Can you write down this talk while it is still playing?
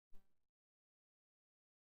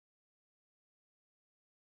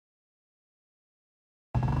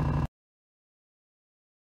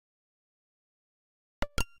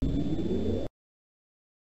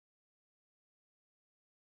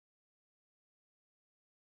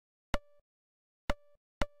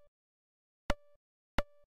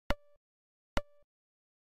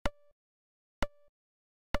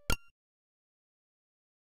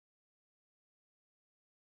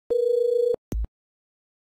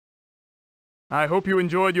I hope you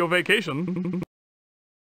enjoyed your vacation.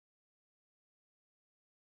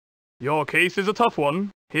 Your case is a tough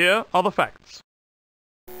one. Here are the facts.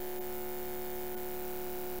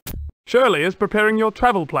 Shirley is preparing your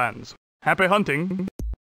travel plans. Happy hunting.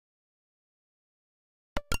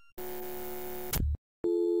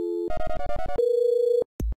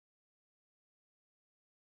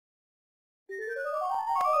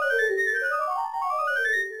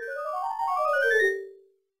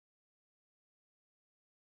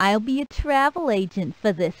 I'll be a travel agent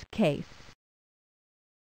for this case.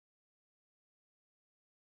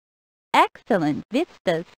 Excellent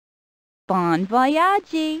vistas. Bon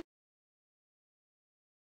voyage.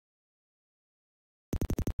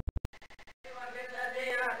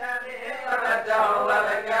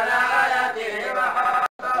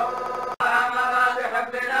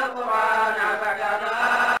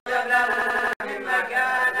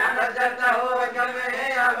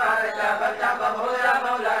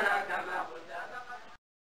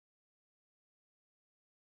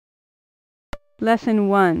 Lesson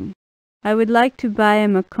 1. I would like to buy a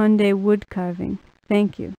Makonde wood carving.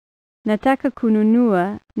 Thank you. Nataka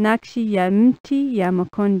kununua nakshi ya mti ya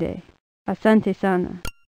Makonde. Asante sana.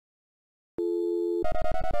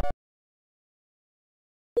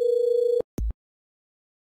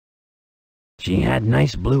 She had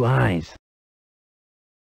nice blue eyes.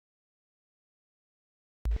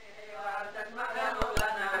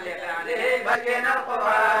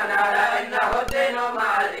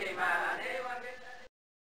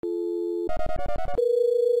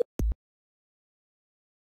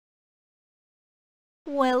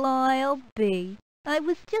 Well, I'll be. I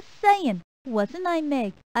was just saying, wasn't I,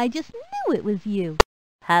 Meg? I just knew it was you.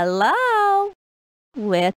 Hello?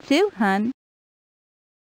 Where to, hun?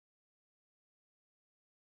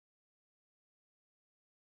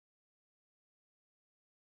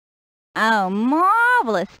 Oh,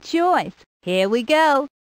 marvelous choice. Here we go.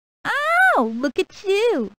 Oh, look at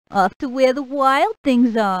you. Off to where the wild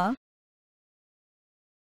things are.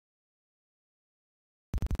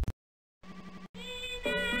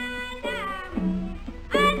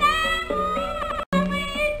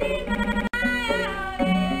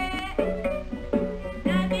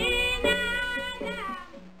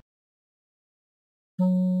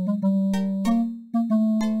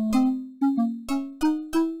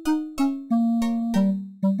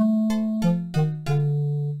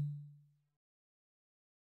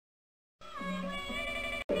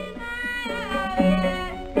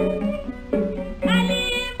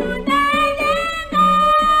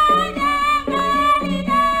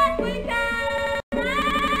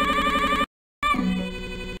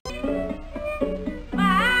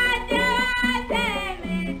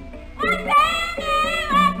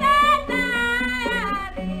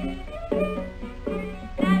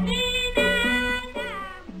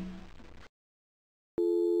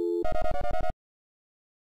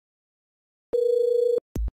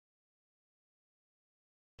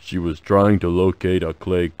 She was trying to locate a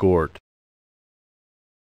clay court.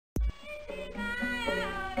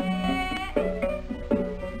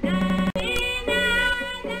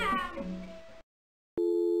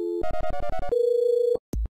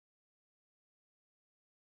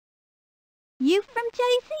 You from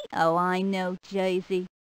Jersey? Oh, I know Jersey.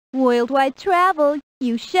 Worldwide travel,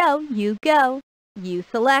 you show, you go. You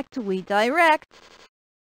select, we direct.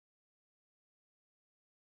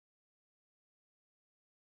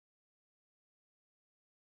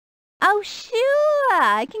 Oh, sure,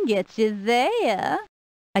 I can get you there.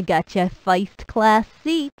 I got you a first-class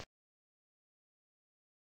seat.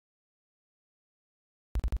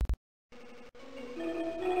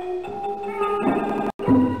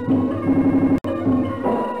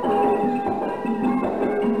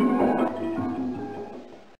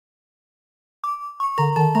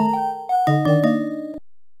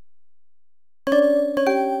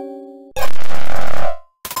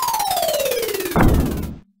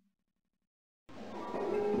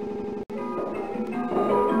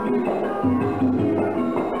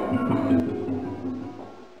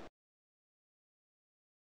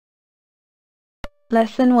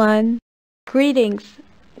 Lesson 1. Greetings.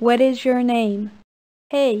 What is your name?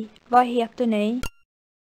 Hej, vad heter ni?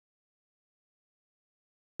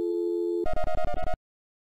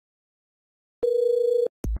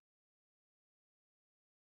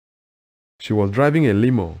 She was driving a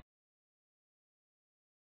limo.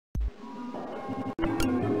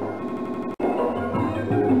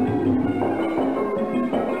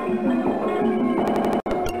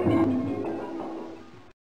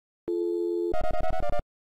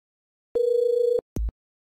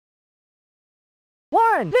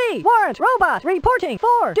 Carmen, V, warrant, robot, reporting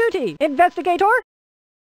for duty, investigator.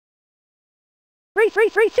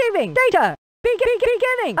 Receiving data.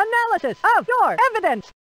 Beginning analysis of your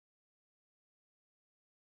evidence.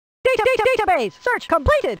 Database search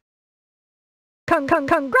completed.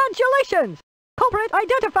 Congratulations! Culprit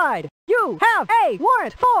identified. You have a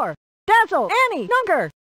warrant for Dazzle Annie Nunker.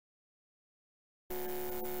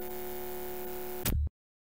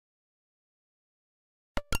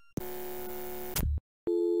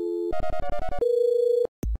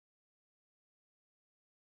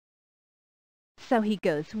 So he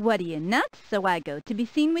goes, "What are you, nuts?" So I go, "To be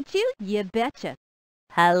seen with you? You betcha."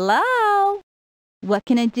 Hello? What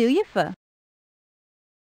can I do you for?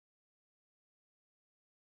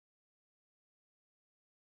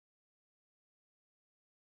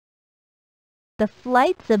 The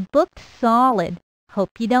flights are booked solid.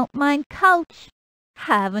 Hope you don't mind, coach.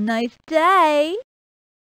 Have a nice day.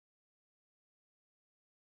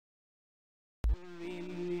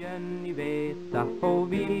 Viljen ni veta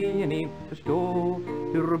och viljen ni förstå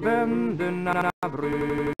hur bönderna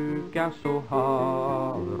brukar så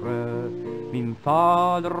havre. Min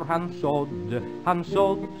fader han sådde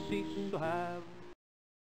så här.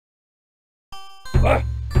 Va?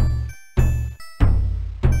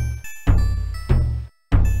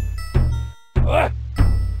 Va?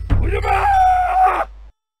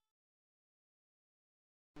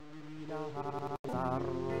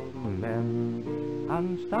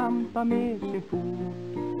 Han stampar med sin fot,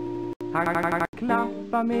 han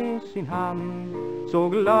klappar med sin hand, så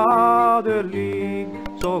gladelig,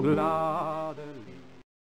 så gladelig.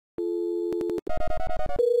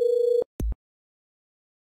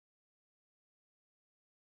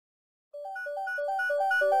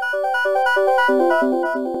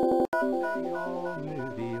 Ja,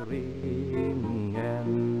 nu vid ringen,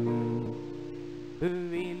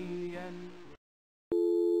 viljen.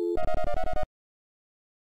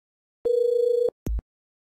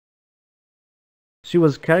 She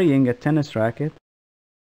was carrying a tennis racket.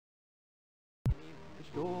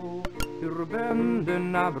 Förstå hur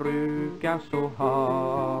bönderna brukar så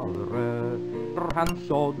havre. Han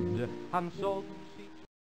sådde sitt.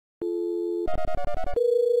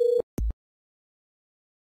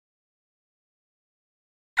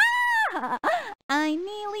 I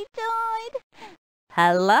nearly died.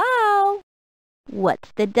 Hello?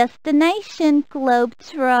 What's the destination,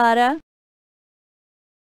 Globetrotter?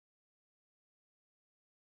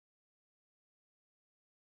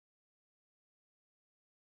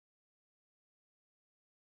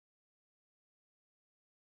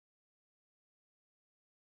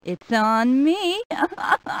 It's on me.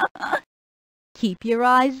 Keep your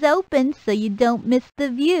eyes open so you don't miss the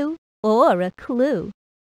view or a clue.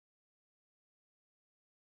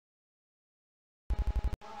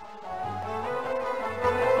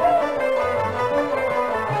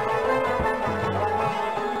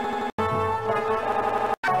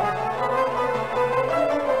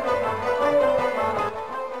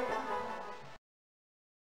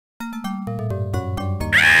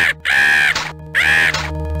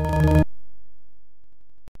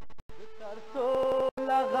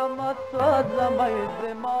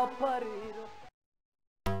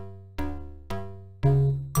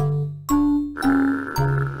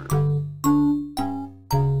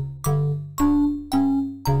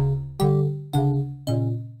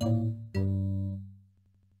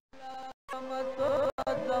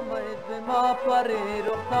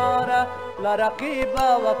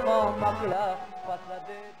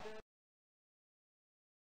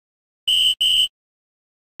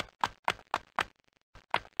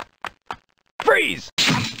 Freeze!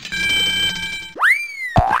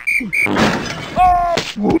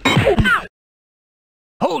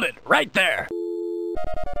 Hold it right there!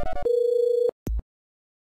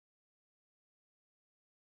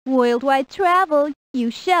 Worldwide travel, you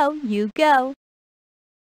show, you go.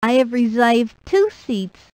 I have reserved 2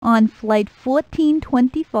 seats on flight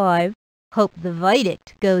 1425. Hope the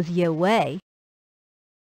verdict goes your way.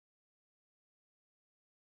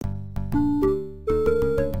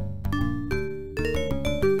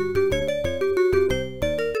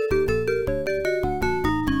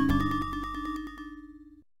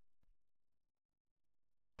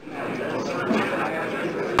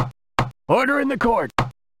 Order in the court.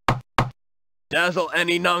 Dazzle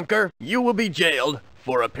Annie Nunker, you will be jailed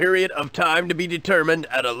for a period of time to be determined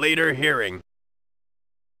at a later hearing.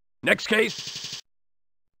 Next case.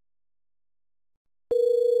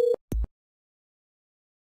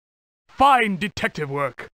 Fine detective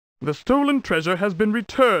work. The stolen treasure has been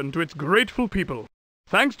returned to its grateful people.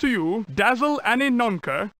 Thanks to you, Dazzle Annie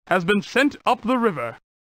Nunker has been sent up the river.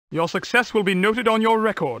 Your success will be noted on your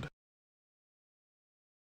record.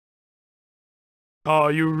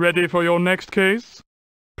 Are you ready for your next case?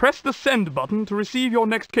 Press the Send button to receive your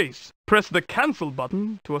next case. Press the Cancel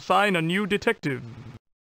button to assign a new detective.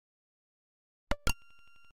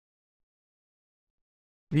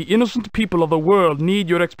 The innocent people of the world need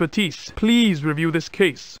your expertise. Please review this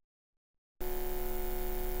case.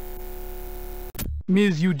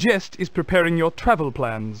 Ms. Ugest is preparing your travel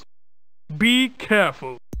plans. Be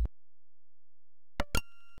careful.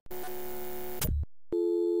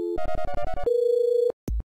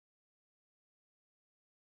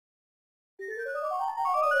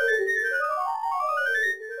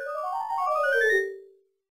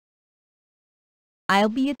 I'll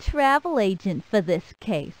be a travel agent for this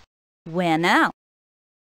case. Where now?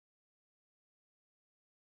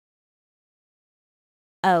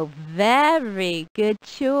 Oh, very good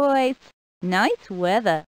choice. Nice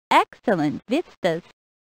weather. Excellent vistas.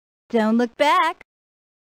 Don't look back.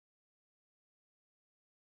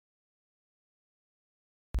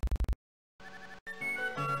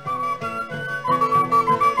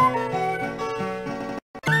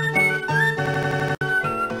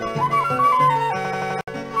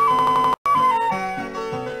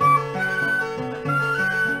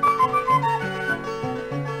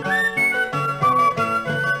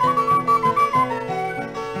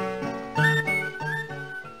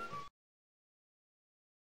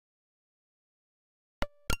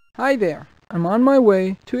 Hi there. I'm on my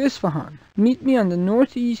way to Isfahan. Meet me on the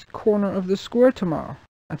northeast corner of the square tomorrow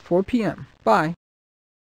at 4 p.m. Bye.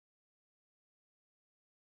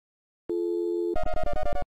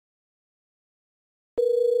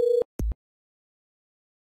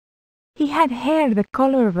 He had hair the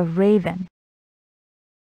color of a raven.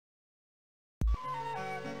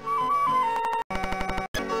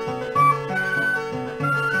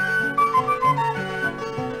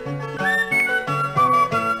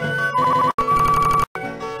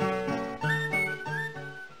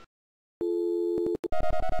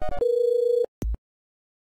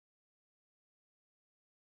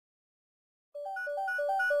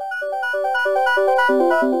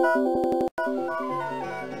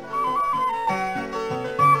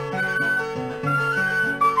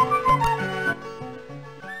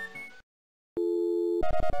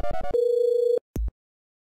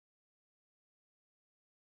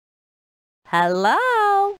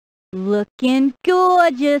 Hello. Looking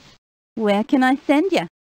gorgeous. Where can I send you?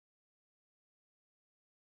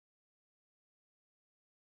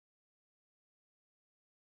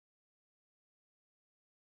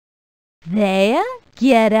 There?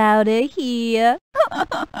 Get out of here.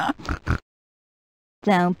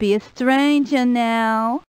 Don't be a stranger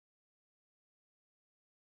now.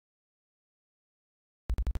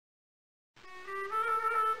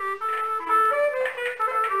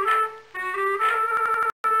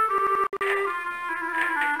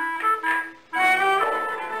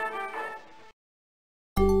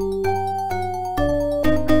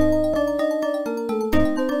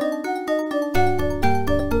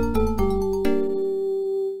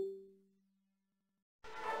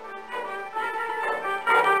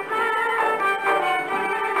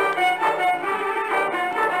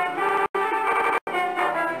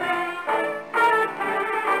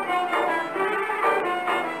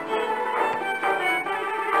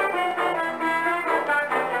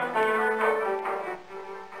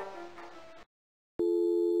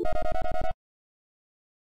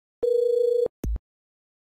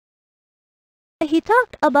 He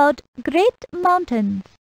talked about great mountains.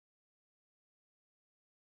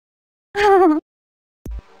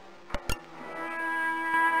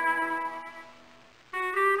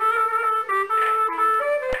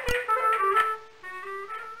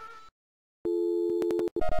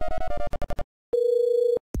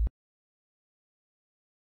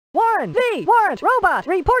 Warren V. Warrant Robot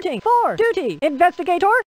reporting for duty.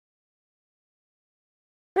 Investigator.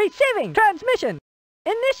 Receiving transmission.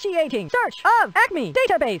 Initiating search of Acme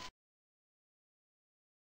database.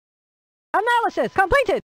 Analysis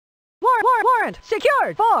completed. Warrant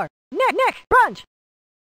secured for neck brunch.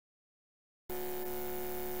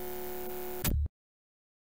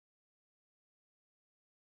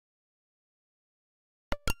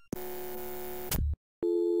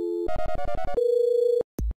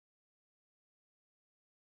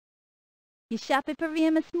 You shopping for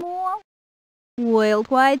Remus Mall?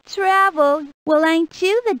 Worldwide travel. Well, ain't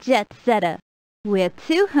you the jet setter? Where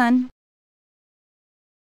to, hun?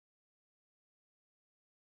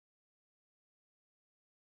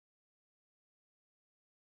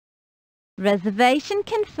 Reservation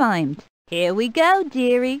confirmed. Here we go,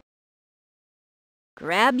 dearie.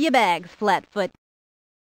 Grab your bags, Flatfoot.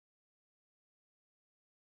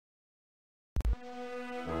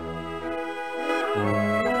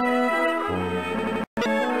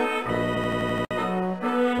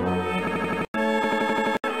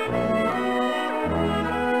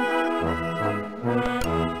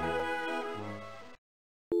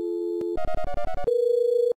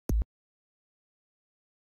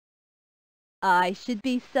 I should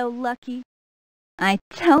be so lucky. I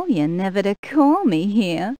tell you never to call me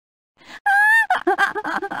here.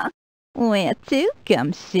 Where to,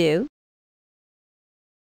 Gumshoe?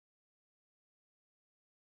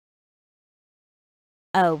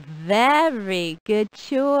 Oh, very good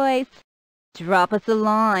choice. Drop us a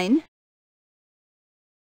line.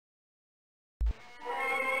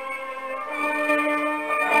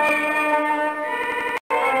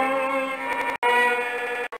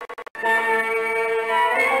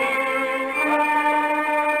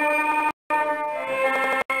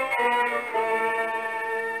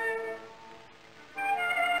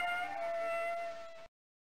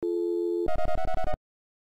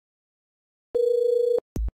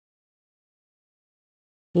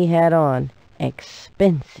 He had on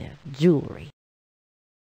expensive jewelry.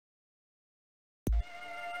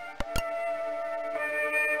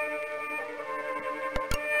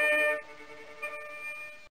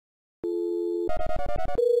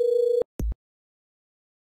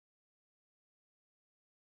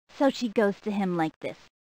 So she goes to him like this.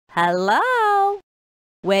 Hello?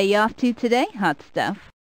 Where you off to today, hot stuff?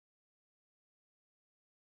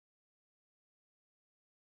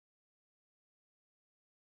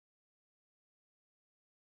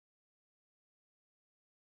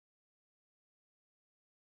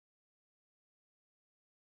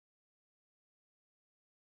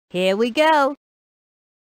 Here we go.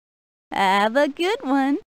 Have a good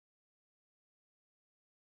one.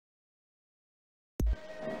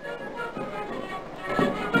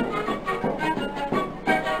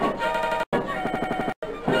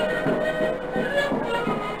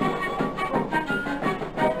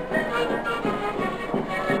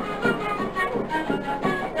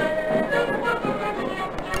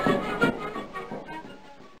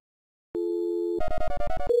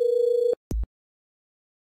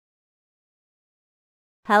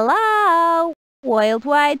 Hello?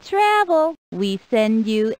 Worldwide travel. We send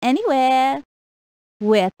you anywhere.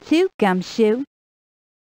 Where to, Gumshoe?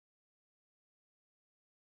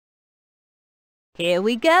 Here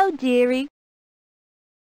we go, dearie.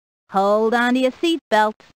 Hold on to your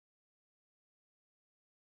seatbelt.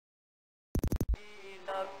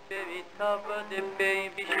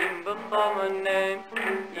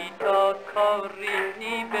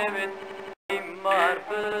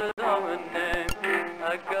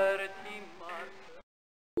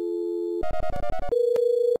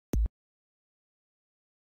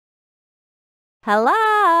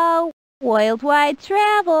 Hello? Worldwide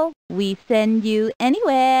travel. We send you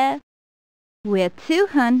anywhere. Where to,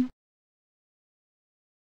 hun?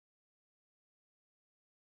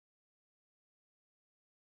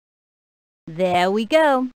 There we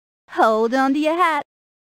go. Hold on to your hat.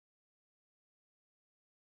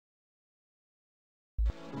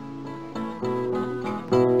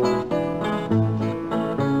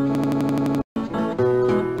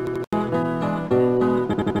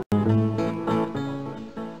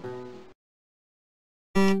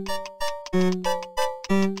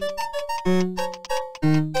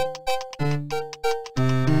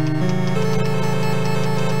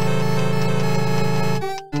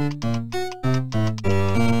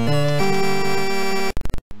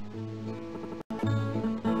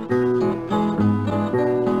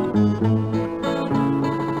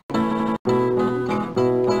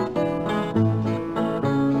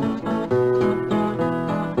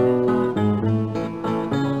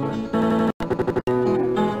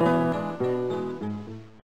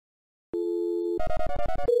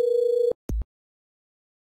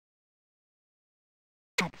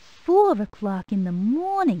 At 4 o'clock in the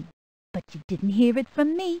morning, but you didn't hear it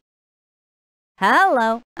from me.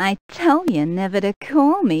 Hello, I tell you never to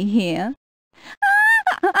call me here.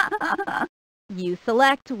 You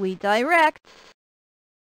select, we direct.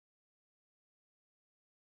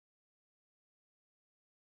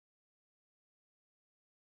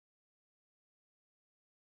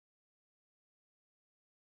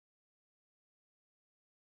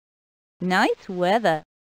 Nice weather.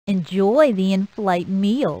 Enjoy the in-flight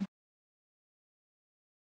meal.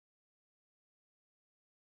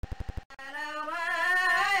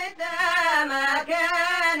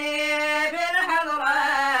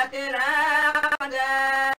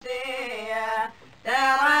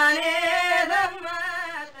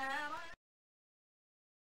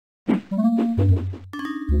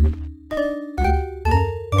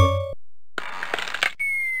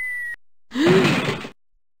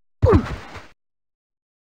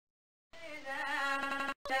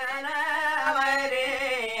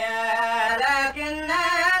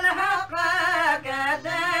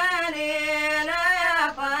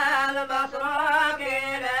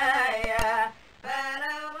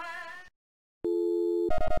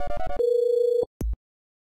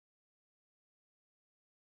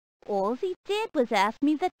 All he did was ask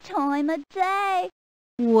me the time of day.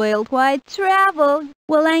 Worldwide travel.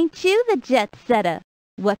 Well, ain't you the jet setter?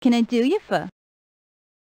 What can I do you for?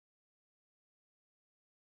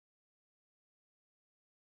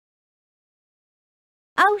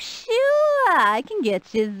 Oh, sure, I can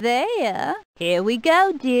get you there. Here we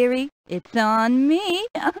go, dearie. It's on me.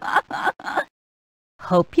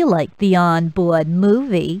 Hope you like the onboard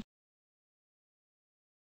movie.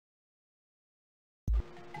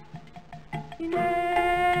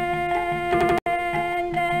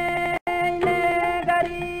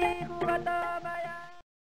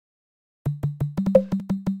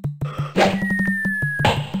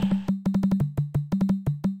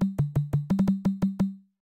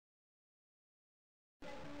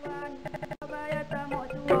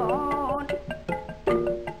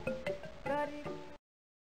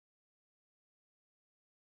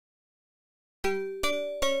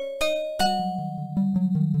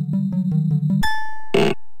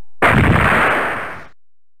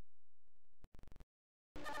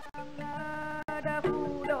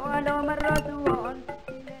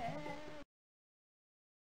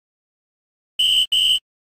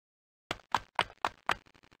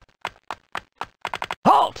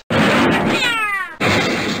 Halt!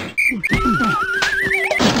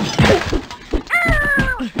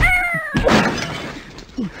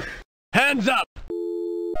 Hands up!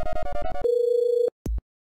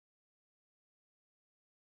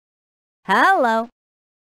 Hello.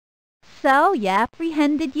 So, you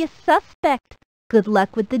apprehended your suspect. Good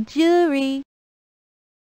luck with the jury.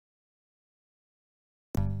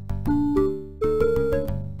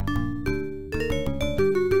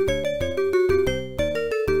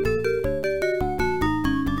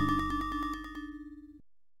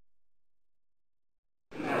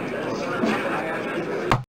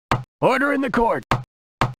 Order in the court.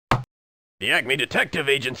 The Acme Detective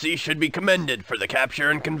Agency should be commended for the capture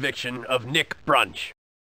and conviction of Nick Brunch.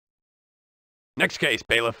 Next case,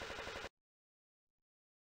 bailiff.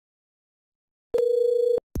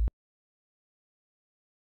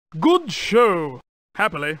 Good show.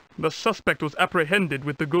 Happily, the suspect was apprehended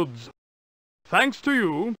with the goods. Thanks to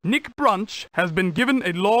you, Nick Brunch has been given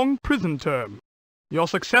a long prison term. Your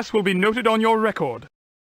success will be noted on your record.